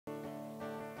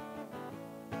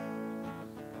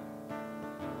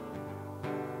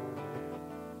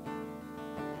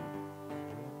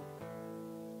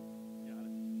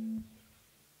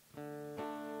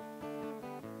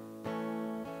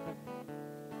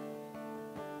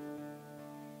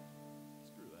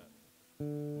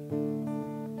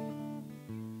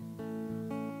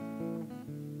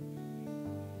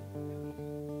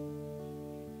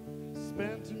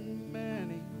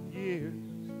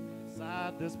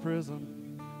this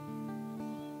prison.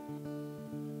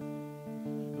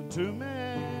 Too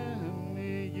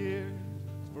many years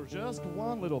for just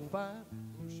one little fight.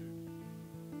 Oh, shoot.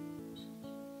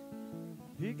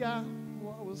 He got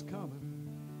what was coming,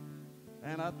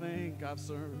 and I think I've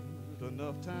served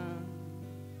enough time.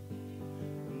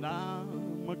 And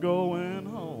I'm a-going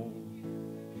home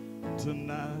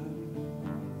tonight.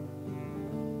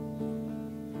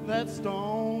 That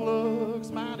stone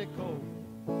looks mighty cold,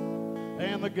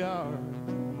 and the guard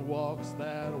walks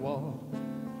that walk,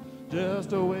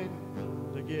 just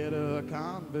waiting to get a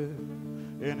convict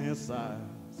in his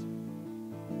sights.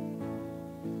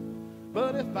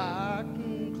 But if I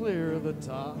can clear the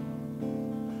top,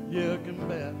 you can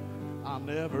bet I'll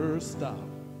never stop,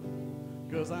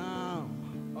 'cause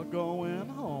I'm a-going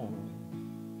home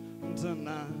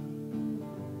tonight.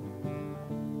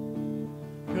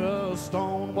 'Cause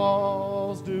stone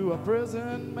walls do a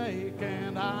prison make,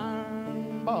 and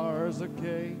iron bars a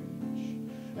cage.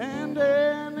 And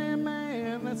any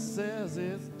man that says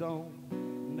it's don't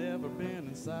never been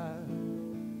inside.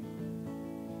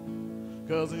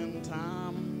 'Cause in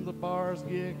time the bars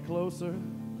get closer,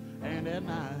 and at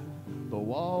night the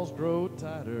walls grow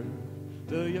tighter,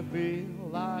 till you feel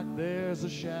like there's a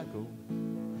shackle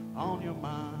on your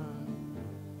mind.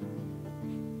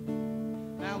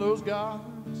 Now those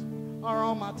guards are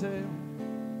on my tail,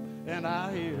 and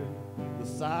I hear the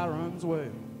sirens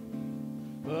wail,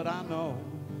 but I know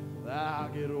that I'll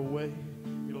get away,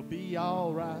 it'll be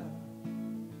all right.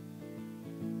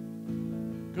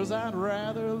 'Cause I'd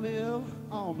rather live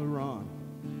on the run,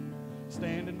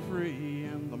 standing free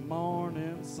in the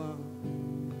morning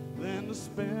sun, than to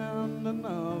spend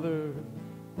another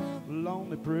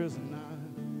lonely prison night.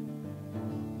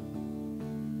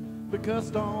 Because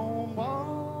stone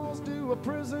walls do a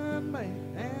prison make,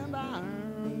 and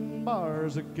iron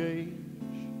bars a cage.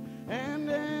 And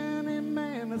any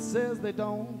man that says they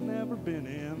don't never been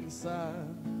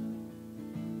inside.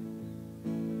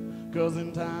 'Cause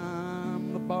in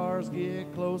time the bars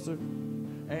get closer,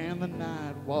 and the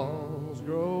night walls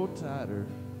grow tighter,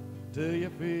 till you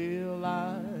feel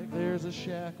like there's a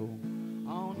shackle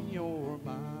on your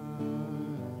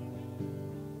mind.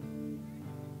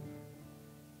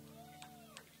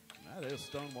 That is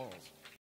Stone Walls.